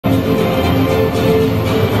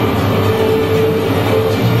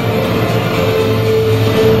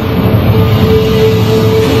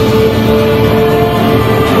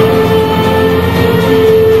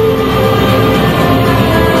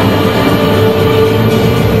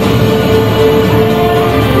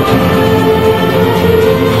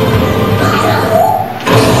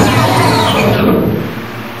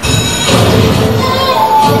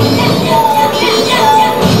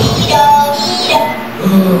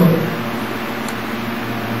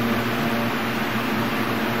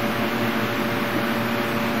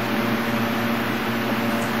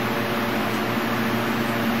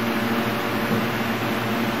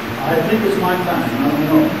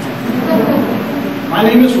My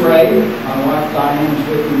name is Ray. My wife Diane is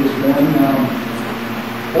with me this morning.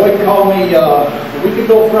 Boyd called me a week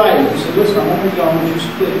ago Friday. He said, listen, I want to go with you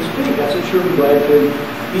to speak. I said, sure, be glad to.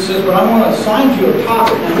 He says, but I want to assign you a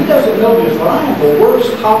topic. Now, he doesn't know this, but I am the worst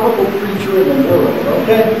topical preacher in the world,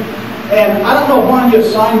 okay? And I don't know why he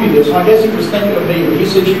assigned me this. I guess he was thinking of me. But he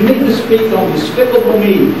said, you need to speak on Despicable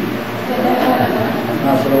Me. And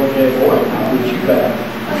I said, okay, boy, I'll get you back.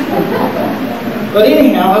 But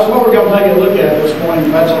anyhow, that's what we're going to take a look at this morning,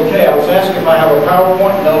 if that's okay. I was asking if I have a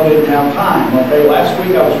PowerPoint. No, we didn't have time. Okay, last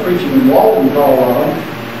week I was preaching in Walton, Colorado.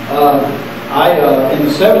 In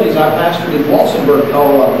the 70s, I pastored in Walsenburg,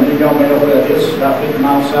 Colorado. Many of y'all may know where that is. It's about 50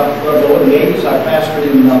 miles south of Pueblo. In the 80s, I pastored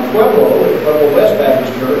in Pueblo, at Pueblo West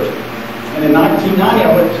Baptist Church. And in 1990,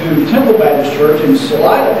 I went to Temple Baptist Church in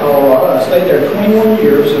Salida, Colorado. I stayed there 21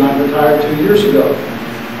 years, and I retired 2 years ago.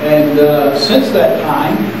 And since that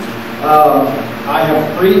time, I have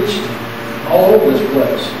preached all over this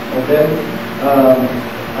place, okay?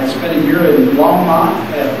 I spent a year in Longmont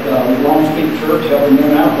at Long's Peak Church, helping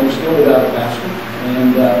them out. They're still without a pastor.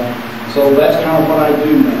 And so that's kind of what I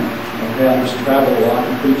do now, okay? I just travel a lot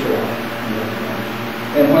and preach a lot.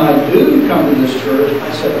 And when I do come to this church,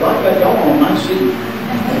 I said, well, I got y'all on my seat,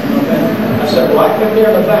 okay? I said, well, I come there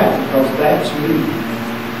in the back because that's me.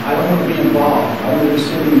 I don't want to be involved. I want to be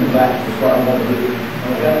sitting in the back. That's what I want to do,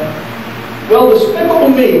 okay? Well, Despicable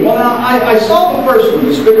Me. Well, now, I saw the first one,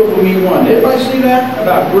 Despicable Me 1. Did everybody see that?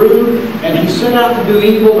 About Gru, and he set out to do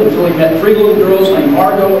evil until he met three little girls named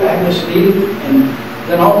Margot, Agnes, and Edith, and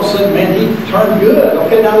then all of a sudden, man, he turned good.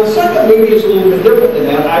 Okay, now the second movie is a little bit different than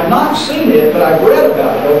that. I've not seen it, but I've read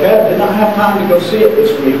about it, okay? I did not have time to go see it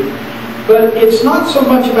this week. But it's not so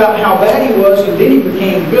much about how bad he was and then he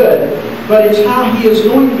became good, but it's how he is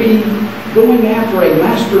going to be going after a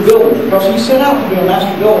master villain, because he set out to be a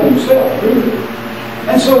master villain himself, really.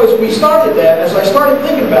 And so as we started that, as I started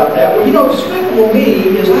thinking about that, well, you know, Despicable Me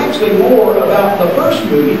is actually more about the first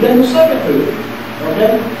movie than the second movie,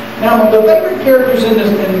 okay? Now, the favorite characters in the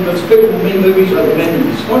Despicable Me movies are the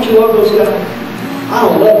minions. Don't you love those guys? I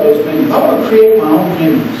love those minions. I want to create my own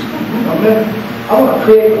minions, okay? I want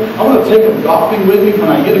to take them golfing with me.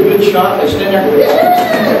 When I hit a good shot, they stand there and go,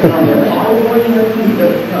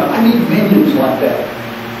 I need minions like that.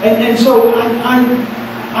 And so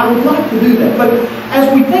I would like to do that. But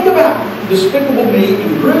as we think about Despicable Me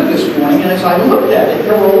and Gru this morning, and as I looked at it,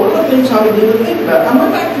 there were a lot of things I began to think about. I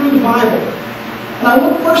went back through the Bible, and I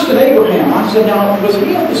looked first at Abraham. I said, now, was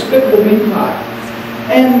he a Despicable Me type?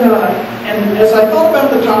 And as I thought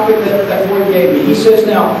about the topic that Boyd gave me, he says,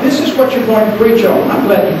 now, this is what you're going to preach on. I'm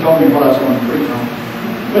glad he told me what I was going to preach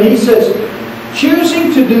on. But he says,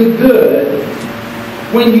 choosing to do good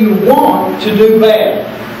when you want to do bad.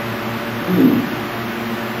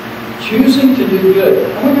 Choosing to do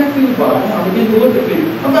good. I went back through the Bible. I began to look at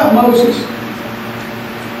people. How about Moses?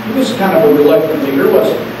 He was kind of a reluctant leader,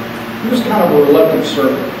 wasn't he? He was kind of a reluctant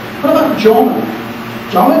servant. What about Jonah?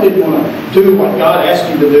 Jonah didn't want to do what God asked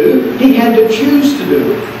him to do. He had to choose to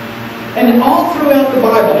do it. And all throughout the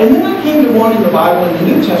Bible. And then I came to one in the Bible in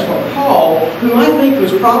the New Testament, Paul, who I think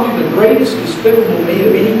was probably the greatest Despicable Me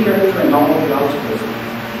of any character in all of God's Word.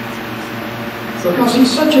 Because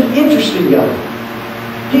he's such an interesting guy.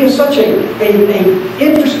 He is such an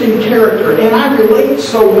interesting character. And I relate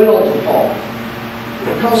so well to Paul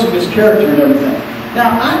because of his character and everything.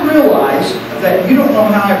 Now, I realize that you don't know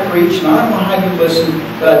how I preach, and I don't know how you listen,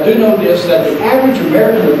 but I do know this, that the average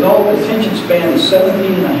American adult attention span is 17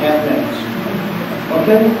 and a half minutes.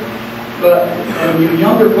 Okay? And you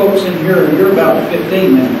younger folks in here, you're about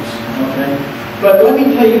 15 minutes. Okay? But let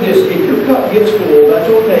me tell you this, if your cup gets full, that's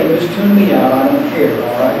okay, just tune me out, I don't care,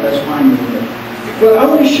 all right? That's fine with me. But I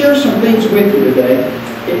want to share some things with you today,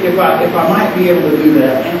 if I might be able to do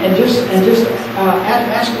that, and just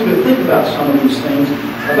ask you to think about some of these things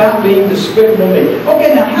about being Despicable Me.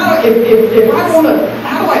 Okay, now how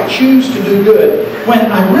do I choose to do good when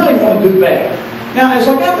I really want to do bad? Now, as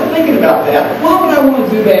I got to thinking about that, why would I want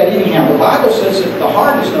to do bad anyhow? The Bible says that the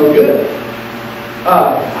heart is no good.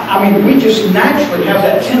 I mean, we just naturally have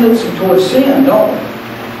that tendency towards sin, don't we?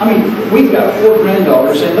 I mean, we've got 4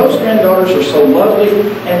 granddaughters, and those granddaughters are so lovely.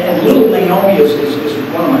 And little Naomi is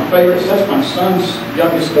one of my favorites. That's my son's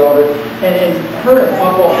youngest daughter. And her and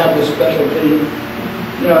Papa have this special thing.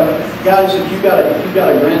 You know, guys, if you've got a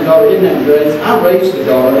granddaughter, isn't that great? I raised the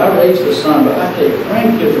daughter, I raised the son, but I tell you,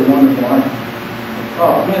 grandkids are wonderful, aren't they?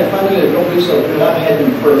 Oh man, if I knew they don't be so good, I'd had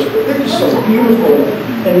them first. But they're just so beautiful.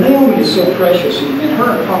 And Naomi is so precious. And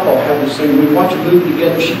her and Papa have this thing. We watch a movie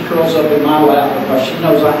together. She curls up in my lap because she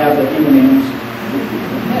knows I have the M&Ms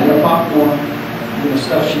and the popcorn and the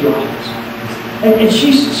stuff she likes. And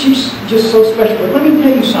she's just so special. But let me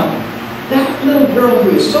tell you something. That little girl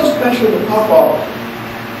who is so special to Papa,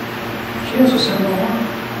 she has a sinful heart.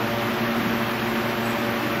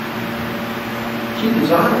 She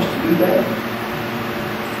desires to do that.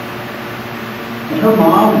 And her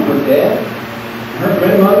mom and her dad, and her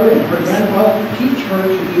grandmother and her grandfather teach her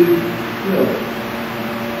to do good.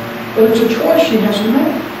 But it's a choice she has to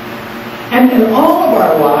make. And in all of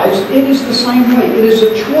our lives, it is the same way. It is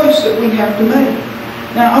a choice that we have to make.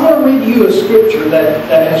 Now, I'm going to read you a scripture that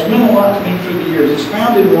has meant a lot to me through the years. It's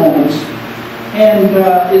found in Romans, and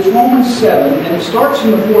it's Romans 7, and it starts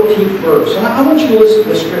in the 14th verse. And I want you to listen to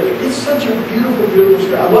this scripture. It's such a beautiful, beautiful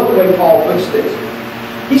scripture. I love the way Paul puts this.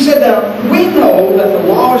 He said that we know that the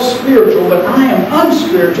law is spiritual, but I am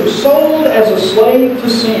unspiritual, sold as a slave to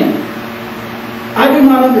sin. I do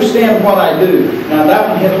not understand what I do. Now that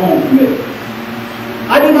one hit home for me.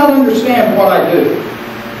 I do not understand what I do.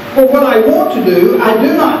 For what I want to do, I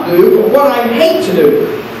do not do, but what I hate to do.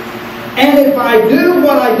 And if I do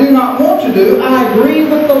what I do not want to do, I agree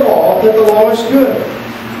with the law that the law is good.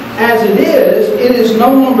 As it is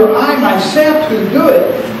no longer I myself who do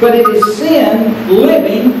it, but it is sin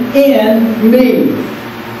living in me.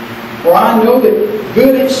 For I know that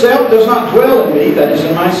good itself does not dwell in me, that is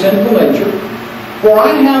in my sinful nature. For I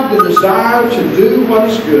have the desire to do what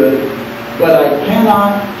is good, but I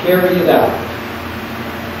cannot carry it out.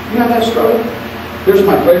 You have that struggle? Here's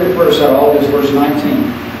my favorite verse out of all this, verse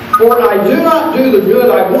 19. For I do not do the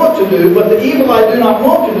good I want to do, but the evil I do not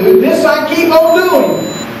want to do, this I keep on doing.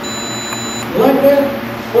 You like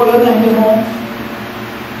that? Boy, doesn't that hit home?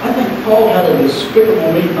 I think Paul had a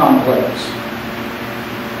despicable me complex.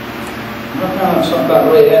 I found out something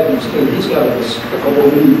about Ray Evans too. He's got a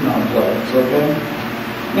despicable me complex, okay?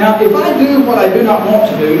 Now, if I do what I do not want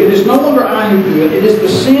to do, it is no longer I who do it. It is the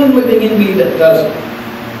sin living in me that does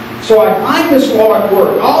it. So I find this law at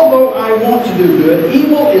work. Although I want to do good,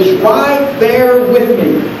 evil is right there with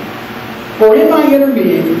me. For in my inner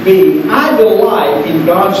being, I delight in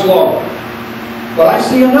God's law. But I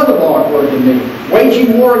see another law at work in me,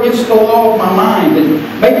 waging war against the law of my mind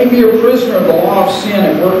and making me a prisoner of the law of sin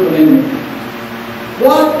at work within me.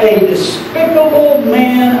 What a despicable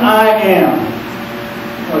man I am.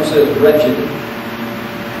 Well, it says wretched.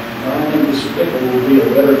 Well, I think despicable will be a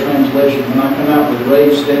better translation. When I come out with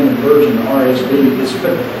Ray Standard Version, RSV,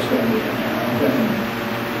 despicable is going to be in there.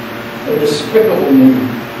 Okay? A despicable man.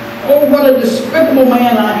 Oh, what a despicable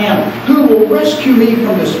man I am. Who will rescue me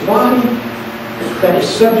from this body that is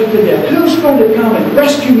subject to death? Who's going to come and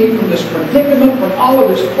rescue me from this predicament, from all of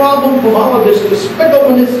this problem, from all of this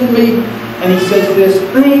despicableness in me? And he says this,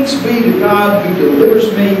 thanks be to God who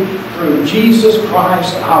delivers me through Jesus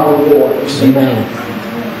Christ our Lord. You see that?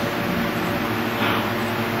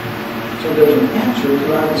 So there's an answer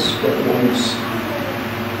to our despicableness.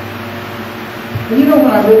 And you know, when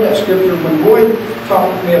I read that scripture, when Roy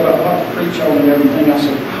talked to me about what to preach on and everything, I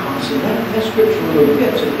said, wow, that scripture really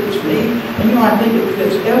fits. It fits me. And you know, I think it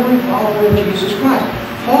fits every follower of Jesus Christ.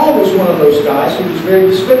 Paul was one of those guys who was very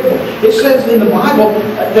despicable. It says in the Bible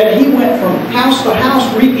that he went from house to house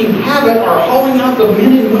wreaking havoc or hauling out the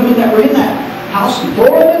men and women that were in that house and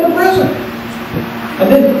throwing them into prison.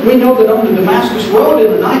 And then we know that on the Damascus Road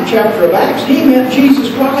in the 9th chapter of Acts, he met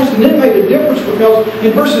Jesus Christ, and it made a difference because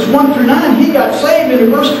in verses 1 through 9 he got saved, and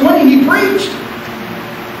in verse 20 he preached.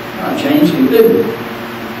 God changed him, didn't he?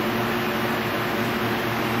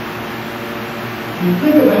 You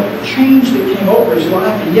think about the change that came over his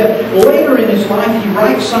life, and yet later in his life he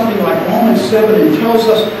writes something like Romans 7 and tells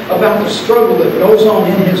us about the struggle that goes on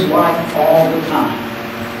in his life all the time.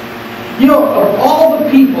 You know, of all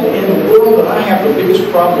the people in the world that I have the biggest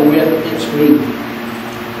problem with, it's me.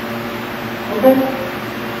 Okay?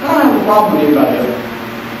 I don't have a problem with anybody else.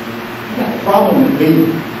 I got a problem with me.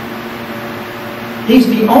 He's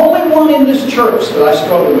the only one in this church that I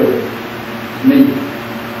struggle with. Me.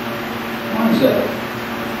 Why is that?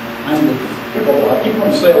 I'm the despicable. I keep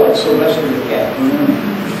on saying like Sylvester the cat.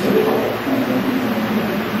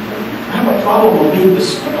 I have a problem with being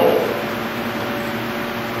despicable.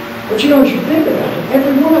 But you know, as you think about it,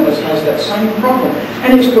 every one of us has that same problem.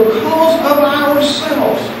 And it's because of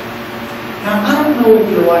ourselves. Now, I don't know if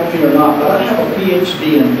you're like me or not, but I have a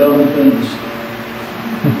PhD in dumb things.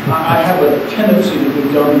 I have a tendency to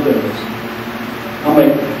do dumb things. I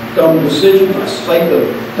make dumb decisions. I say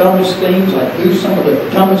the dumbest things. I do some of the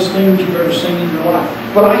dumbest things you've ever seen in your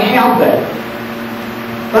life. But I have that.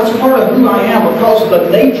 That's part of who I am because of the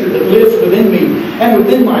nature that lives within me and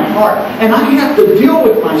within my heart. And I have to deal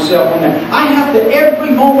with myself on that. I have to,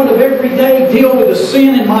 every moment of every day, deal with the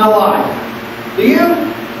sin in my life. Do you?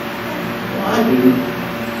 Well, I do.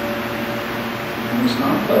 And it's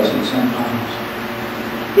not pleasant sometimes.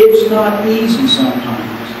 It's not easy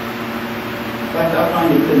sometimes. In fact, I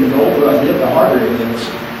find it that the older I get, the harder it is.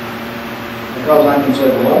 Because I can say,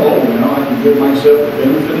 well, I'm old now, I can give myself the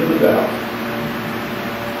benefit of the doubt.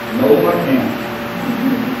 No, I can't.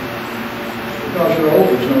 Because you're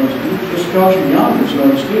older, it's no excuse. Just because you're younger, it's no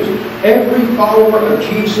excuse. Every follower of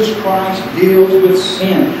Jesus Christ deals with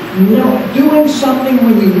sin. No, doing something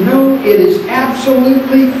when you know it is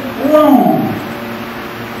absolutely wrong.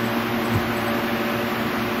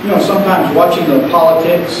 You know, sometimes watching the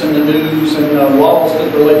politics and the news and the laws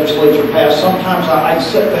that the legislature passed, sometimes I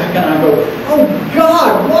sit back and I go, oh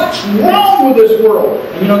God, what's wrong with this world?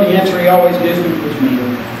 And you know the answer he always gives me is me.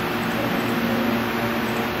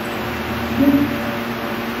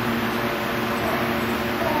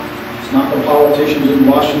 It's not the politicians in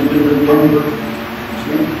Washington or Denver. It's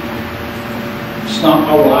me. It's not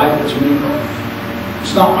my wife, it's me.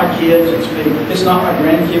 It's not my kids, it's me. It's not my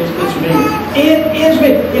grandkids, it's me. It is me.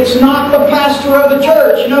 It's not the pastor of the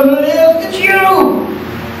church. You know who it is? It's you!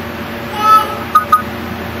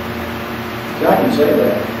 God can say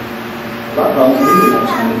that. God calls me to that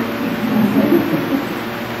Sunday.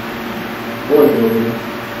 Lord will be.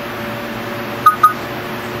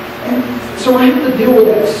 So I have to deal with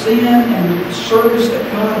that sin and the service that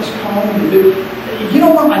God has called me to do. You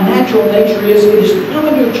know what my natural nature is? It is to come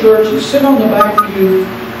into a church and sit on the back pew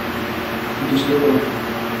and just do it.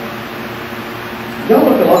 Y'all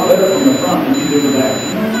look a lot better from the front than you do the back.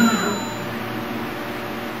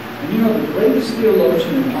 And you know, the greatest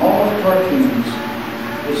theologian in all of cartoons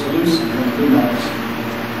is Lucy from Peanuts.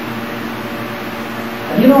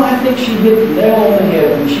 And you know, I think she hit the nail on the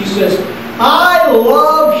head when she says, I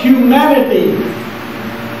love humanity.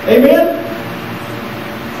 Amen?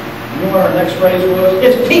 You know what our next phrase was?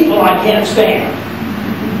 It's people I can't stand.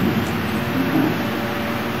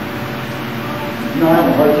 You know, I have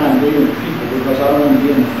a hard time dealing with people because I don't want to be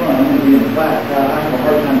in the front. I want to be in the back. I have a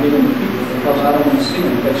hard time dealing with people because I don't want to see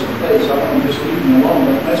them face to face. I want to just leave them alone.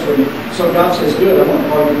 Don't mess with me. So God says, good, I want to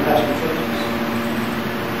call you Pastor Churches.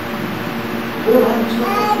 Well,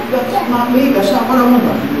 that's not me. That's not what I want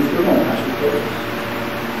to do. You're going to Pastor Churches.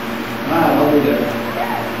 I'll do that.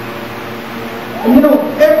 And you know,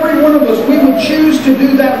 every one of us, we would choose to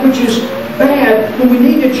do that which is bad when we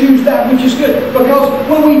need to choose that which is good. Because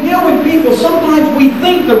when we deal with people, sometimes we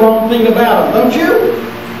think the wrong thing about them, don't you?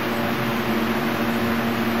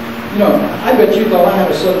 You know, I bet you thought I had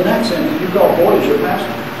a southern accent and you called Boyd your pastor.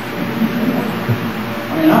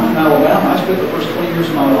 I mean, I'm from Alabama. I spent the first 20 years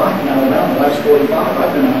of my life in Alabama. The last 45,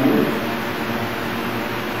 I've been out here.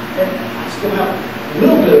 And I still have a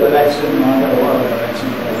little bit of that accent. No, I've got a lot of that accent.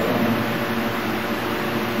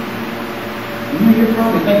 You're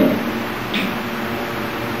probably thinking,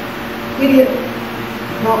 idiot,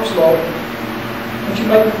 talk slow. Don't you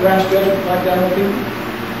make rash judgments like that on people?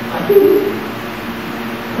 I do.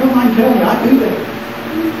 Don't mind telling you, I do that.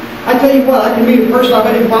 I tell you what, I can meet a person I've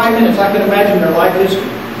met in 5 minutes, I can imagine their life history.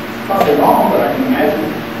 Probably wrong, but I can imagine.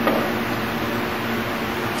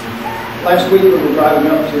 Last week we were driving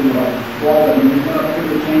up to Walden, and we went up through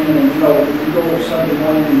the canyon, and you know, we go Sunday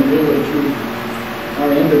morning in the village, or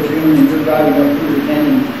end of June, and you're driving up through the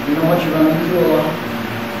canyon. You know what you run into a lot?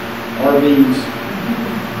 RVs.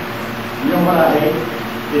 You know what I hate?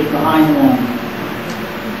 Getting behind one.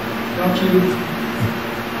 Don't you?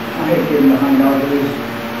 I hate getting behind RVs.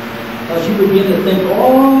 Because you begin to think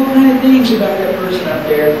all kind of things about that person up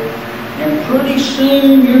there, and pretty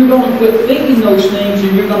soon you're going to quit thinking those things,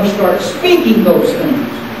 and you're going to start speaking those things.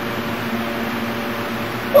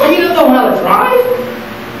 Well, you don't know how to drive?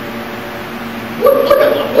 Look.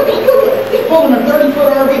 He's pulling a 30-foot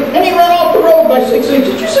RV, and he ran off the road by 6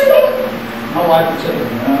 inches. Did you see that? My wife would say,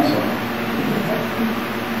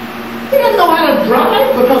 he doesn't know how to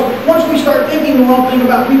drive, because once we start thinking the wrong thing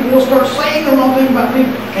about people, we'll start saying the wrong thing about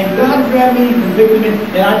people. And God grabbed me and convicted me,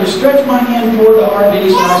 and I just stretched my hand toward the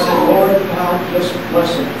RVs, and I said, Lord, God, just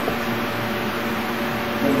bless him.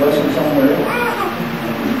 And bless him somewhere else.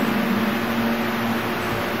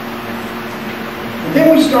 And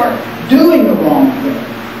then we start doing the wrong thing.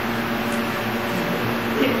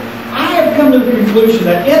 I have come to the conclusion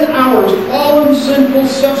that in our fallen, sinful,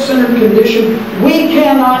 self-centered condition, we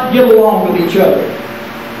cannot get along with each other.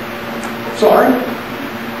 Sorry.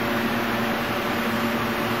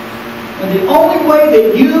 And the only way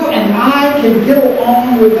that you and I can get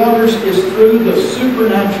along with others is through the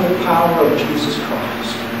supernatural power of Jesus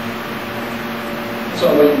Christ.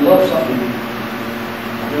 So when you love something,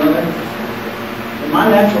 you know that? In my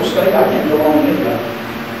natural state, I can't get along with anybody.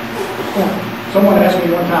 Someone asked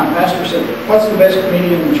me one time, Pastor said, what's the best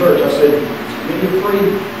comedian in the church? I said, comedian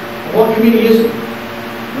free. What comedian is it?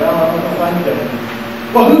 Well, I don't know if I can do it.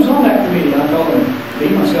 Well, who's on that committee? I told him, me,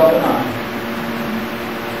 myself, and I.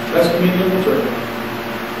 Best committee in the church.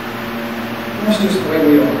 And that's just the way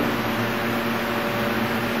we are.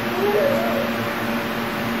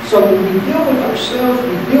 So we deal with ourselves,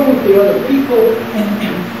 we deal with the other people, and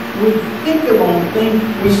we think the wrong thing,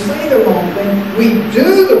 we say the wrong thing, we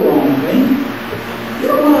do the wrong thing.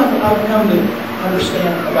 You know what I've come to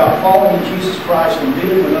understand about following Jesus Christ and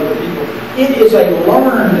dealing with other people? It is a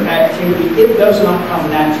learned activity. It does not come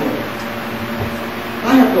naturally.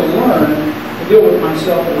 I have to learn to deal with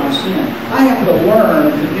myself and my sin. I have to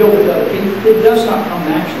learn to deal with other people. It does not come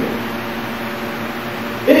naturally.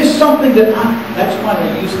 It is something that that's why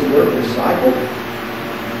they use the word disciple.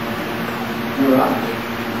 You're right.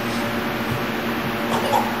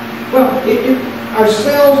 Well,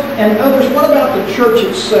 ourselves and others, what about the church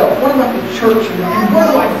itself? What about the church and where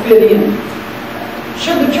do I fit in?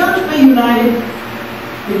 Should the church be united?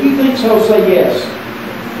 If you think so, say yes.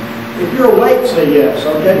 If you're awake, say yes,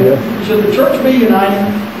 okay? Yeah. Should the church be united?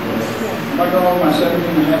 Am I going over my 17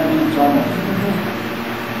 and a half minutes almost?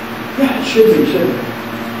 Yeah, it should be, shouldn't it?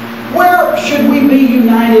 Where should we be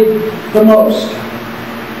united the most?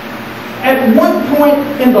 At one point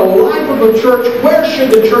in the life of the church, where should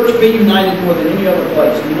the church be united more than any other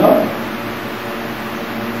place? Do you know?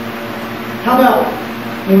 How about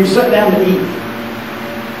when we sit down to eat?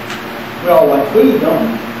 We all like food, don't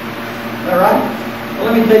we? Is that right? Well,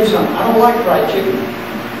 let me tell you something. I don't like fried chicken.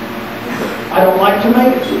 I don't like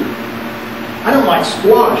tomatoes. I don't like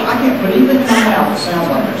squash. I can't put anything in my mouth that sounds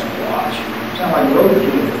like a squash. It sounds like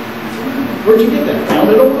roadkill. Where'd you get that? Found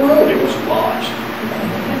it over the road. It was squash.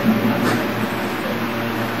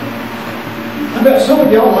 I bet some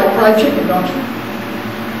of y'all like fried chicken, don't you?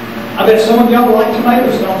 I bet some of y'all like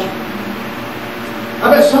tomatoes, don't you? I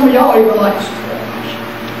bet some of y'all even like squash.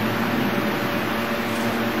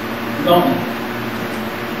 Don't you?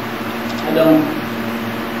 I don't.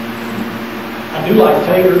 I do like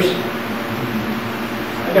taters.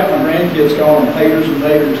 I got my grandkids calling them taters and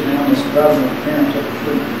taters now, and it's driving my parents up the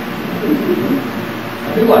street. I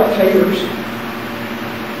do like taters.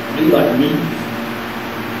 I do like meat.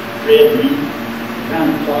 Red meat. Kind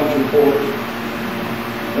of clogs your pores.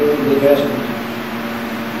 Those are the best ones.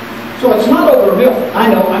 So it's not over milk. I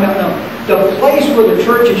know. The place where the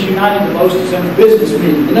church is united the most is in a business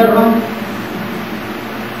meeting. Isn't that right?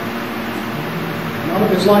 Well,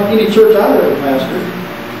 if it's like any church I've ever pastored,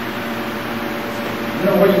 you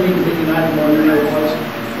know where you need to be united more than any other place?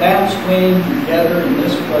 That's clean together in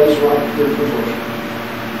this place right here for worship.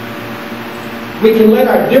 We can let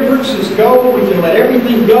our differences go. We can let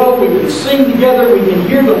everything go. We can sing together. We can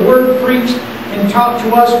hear the word preached and taught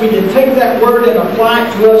to us. We can take that word and apply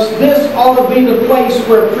it to us. This ought to be the place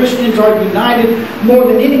where Christians are united more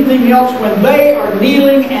than anything else, when they are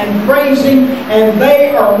kneeling and praising and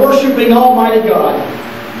they are worshiping Almighty God.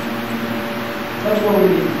 That's where we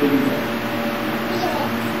need to be.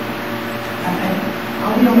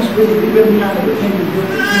 I'll be honest with you, we've been kind of attending here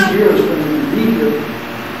for 2 years when we read here.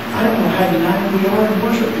 I don't know how united we are in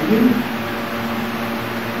worship. Do you?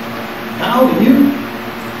 How do you?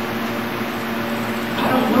 I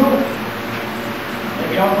don't know.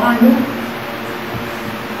 Maybe I'll find out.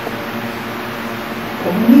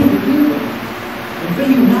 But we need to do that and be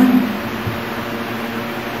united.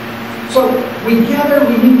 So we gather,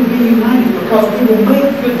 we need to be united because we will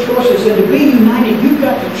make good choices. And to be united, you've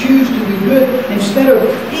got to choose to be good instead of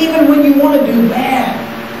even when you want to do bad.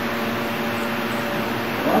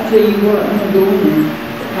 Well, I'll tell you what, I'm going to go in there.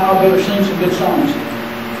 Kyle better sing some good songs.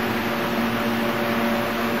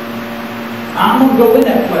 I'm going to go in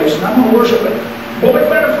that place and I'm going to worship it. Well, we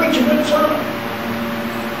better preach a good sermon.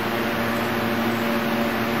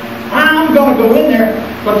 I'm going to go in there,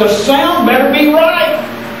 but the sound better be right.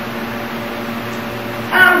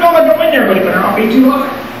 I'm going to go in there, but it better not be too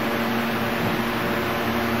hot.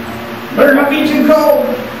 Better not be too cold.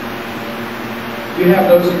 Do you have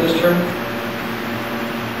those in this church?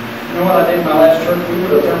 You know what I did in my last church? We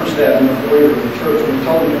put a thermostat in the foyer of the church. We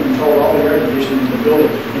told them to control all the air conditioning in the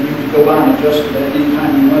building, and you could go by and adjust it at any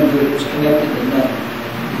time you wanted to. It was connected to nothing.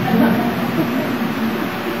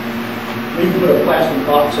 We put a plastic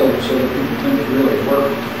box over it so that people think it really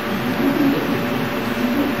worked.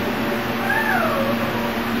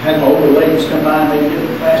 Had my older ladies come by and they'd get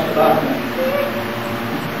the plastic box.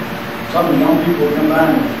 Some of the young people would come by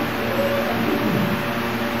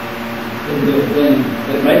and do the thing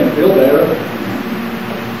that made them feel better.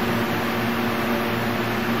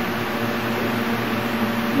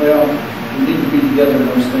 Well, we need to be together in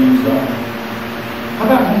those things, don't we? How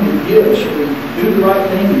about when we give? Should we do the right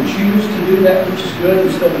thing and choose to do that which is good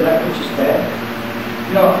instead of that which is bad?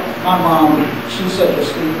 You know, my mom, she's such a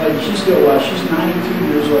sweet lady. She's still alive. She's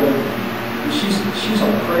 92 years old. And she's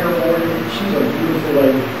a prayer warrior. She's a beautiful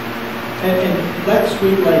lady. And that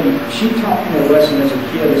sweet lady, she taught me a lesson as a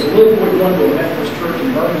kid. As a little boy going to a Methodist church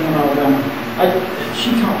in Birmingham, Alabama,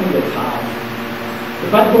 she taught me to tithe.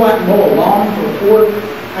 If I'd go out and mow a lawn for a quart,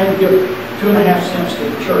 I'd give 2.5 cents to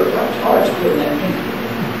the church. I was always splitting that penny.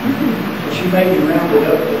 And she made me round it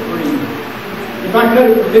up to 3. If I cut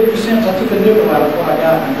it for 50 cents, I took a nickel out of what I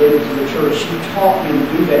got and gave it to the church. She taught me to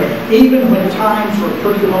do that, even when times were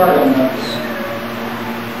pretty hard on us.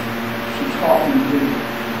 She taught me to do that.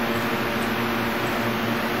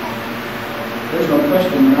 There's no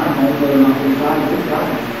question in our home whether or not we die. We die.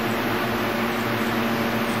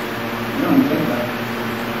 You don't even think about it.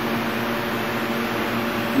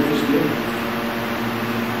 You just do it.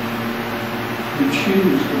 You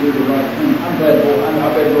choose to do the right thing. I'm glad I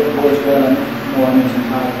better go to the boys' bed. I mentioned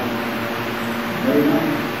tithe. Very nice.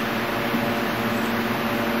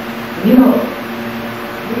 And you know,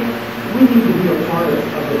 we need to be a part of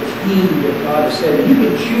the team that God has said. You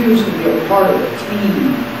can choose to be a part of the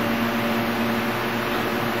team.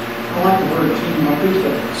 I like the word team. I preached a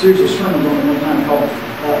series of sermons on it one time called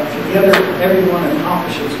Together Everyone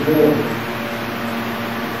Accomplishes More.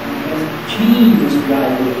 And team is the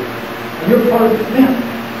idea. And you're part of it. Man,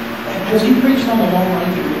 has he preached on the Lone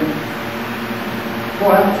Ranger here?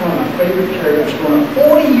 Boy, I'm one of my favorite characters growing up.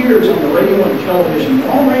 40 years on the radio and television.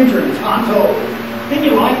 Lone Ranger and Tonto. Didn't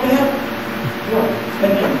you like that? Yeah.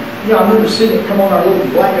 And I remember seeing it come on our little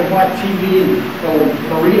black and white TV, and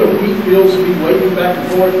Maria wheat fields would be waving back and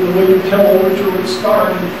forth, and the William Tell Overture would start,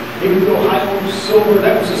 and he would go high over silver.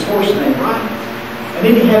 That was his horse name, right? And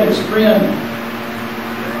then he had his friend,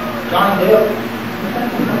 Johnny Depp,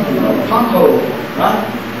 Tonto, right?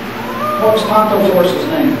 What was Tonto's horse's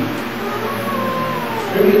name?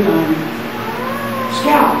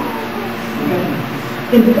 Scout. Okay.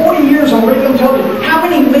 In 40 years on radio and television, how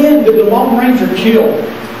many men did the Lone Ranger kill?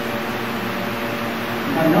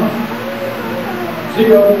 I know.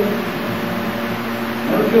 0.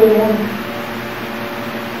 Never killed one.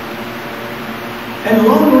 And the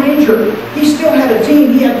Lone Ranger, he still had a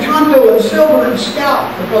team. He had Tonto and Silver and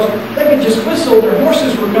Scout because they could just whistle. Their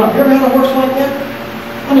horses were gone. You ever had a horse like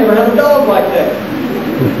that? I never had a dog like that.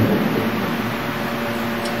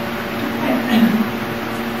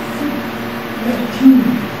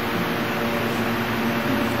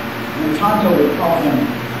 Tonto would call him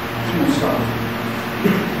Team-Star.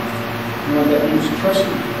 You know, that means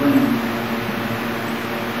trusted friend.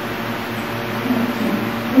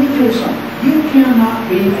 Let me tell you something. You cannot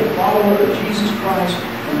be a follower of Jesus Christ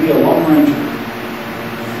and be a Lone Ranger.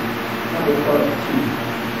 Not be part of the team.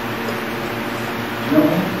 You know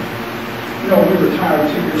that? You know, we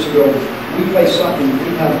retired 2 years ago. We faced something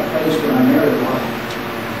we haven't faced in our married life.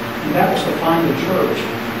 And that was to find a church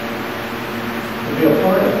to be a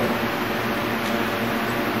part of.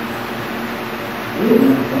 We had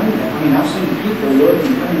never done that. I mean, I've seen people look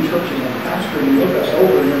and come in churches and pastor and look us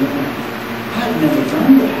over and everything. I had never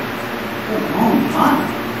done that for a long time.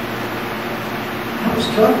 That was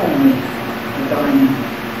tough on me at dying.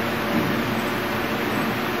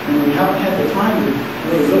 And we haven't had the time to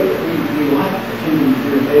really look at it. We like attending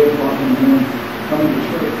here at 8 o'clock in the morning, coming to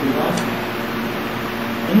church. We like it.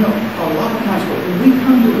 And you know, a lot of times when we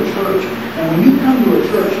come to a church, and when you come to a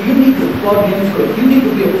church, you need to plug into it. You need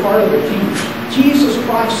to be a part of the team. Jesus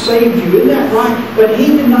Christ saved you, isn't that right? But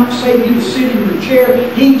He did not save you to sit in your chair.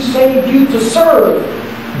 He saved you to serve.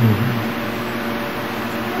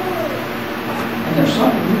 And there's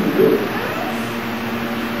something you can do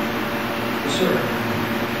to serve.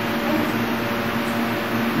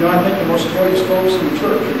 You know, I think the most joyous folks in the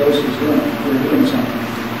church are those who are doing something,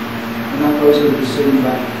 and not those who are just sitting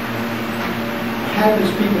back.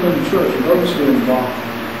 Happiest people in the church are those who are involved.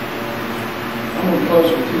 I'm going to close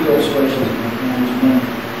with 2 illustrations.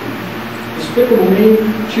 Despicable Me,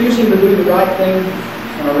 choosing to do the right thing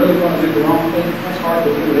when I really want to do the wrong thing. That's hard to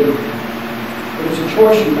do. But it's a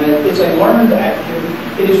choice you make. It's a learned activity.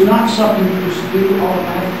 It is not something you just do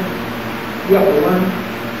automatically. You have to learn.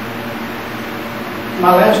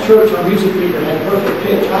 My last church, our music leader had perfect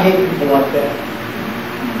pitch. I hate people like that.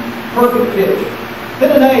 Perfect pitch.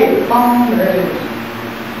 Hit an A, boom, there it is.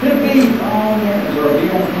 Hit a B, boom, there. Is there a B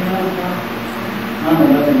on the piano? I know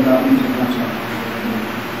nothing about music, I'm sorry.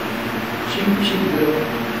 She did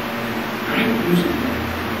great music.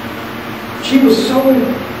 She was so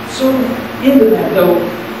into that, though.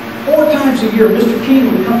 4 times a year, Mr.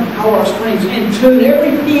 King would come to Colorado Springs and tune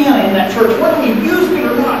every piano in that church. Whether we used it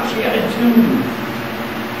or not, she had it tuned.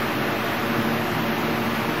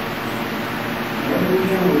 Every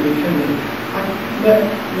piano would be tuned. met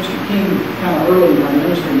Mr. King kind of early when I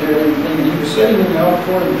ministered there and everything, and he was sitting in the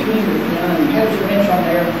auditorium tuning the piano, and he had his wrench on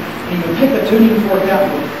there, and he would take the tuning fork out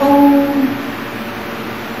and go, boom,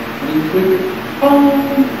 and he'd tweak it, boom,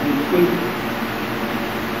 and he'd tweak it.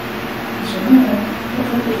 I said, man,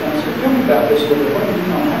 I said, tell me about this a little bit. What do you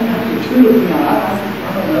know? How do you tune a piano? I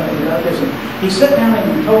don't know nothing about this. And he sat down and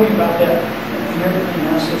he told me about that and everything.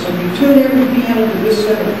 And I said, so you tune every piano to this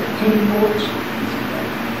set of tuning forks?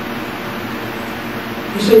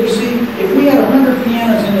 He said, you see, if we had 100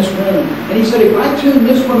 pianos in this room, and he said, if I tune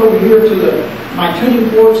this one over here to my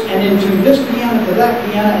tuning forks, and then tune this piano to that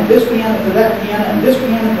piano, and this piano to that piano, and this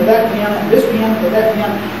piano to that piano, and this piano to that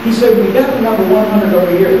piano, he said, we got the number 100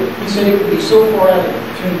 over here. He said, it would be so far out of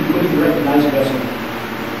tune, you wouldn't even recognize it as a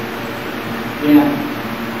piano.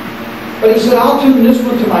 But he said, I'll tune this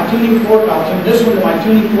one to my tuning fork, I'll tune this one to my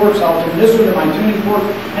tuning forks, I'll tune this one to my tuning fork.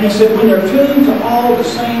 And he said, when they're tuned to all the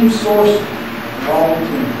same source, all the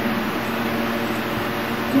tuned.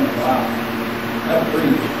 Wow. That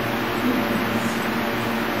breathes.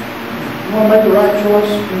 You want to make the right choice?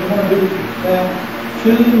 You want to do that?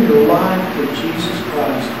 Tune your life to Jesus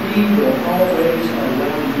Christ. He will always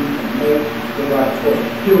allow you to make the right choice.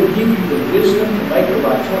 He will give you the wisdom to make the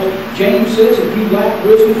right choice. James says, if you lack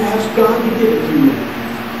wisdom, ask God to give it to you.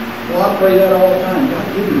 Well, I pray that all the time. God,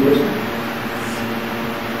 give me wisdom.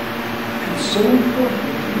 It's so important.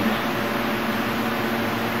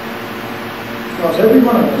 Because every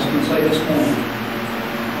one of us can say this morning,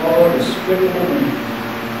 oh, despicable me.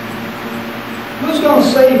 Who's going to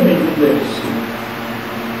save me from this?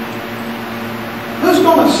 Who's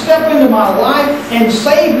going to step into my life and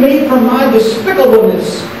save me from my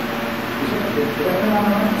despicableness?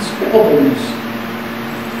 Despicableness.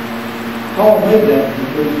 Paul made that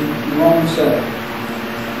in Romans 7.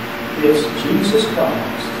 It's Jesus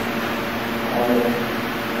Christ.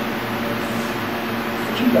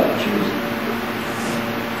 But you've got to choose it.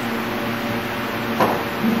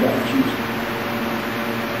 You've got to choose it.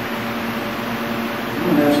 I'm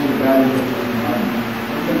going to ask you to bow your head with me.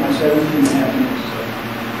 I think my 17.5 minutes.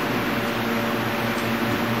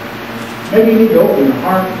 Maybe you need to open your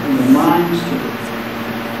heart and your minds to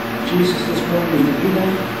Jesus this morning. Would you do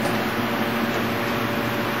that?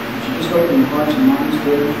 Would you just open your hearts and minds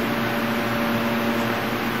for Him?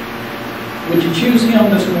 Would you choose Him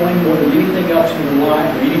this morning more than anything else in your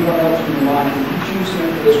life or anyone else in your life? Would you choose Him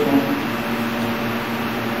for this morning?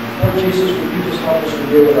 Lord Jesus, would you just help us to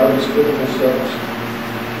deal with our despicable selves?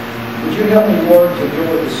 Would you help me, Lord, to deal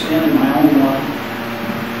with the sin in my own life?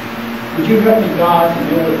 Would you help me, God, to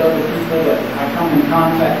deal with other people that I come in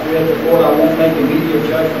contact with, that, Lord, I won't make immediate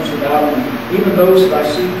judgments about them, even those that I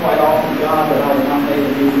see quite often, God, that I will not make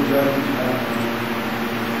immediate judgments about.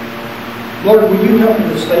 Lord, would you help me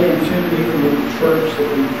to stay in tune even with the church that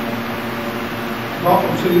we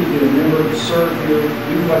talking to you, to remember to serve you,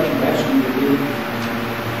 do what you ask me to do.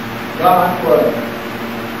 God, I pray that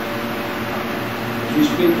you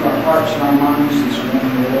speak to our hearts and our minds this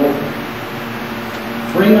morning, Lord.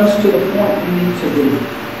 Bring us to the point we need to be.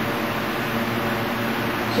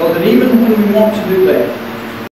 So that even when we want to do that,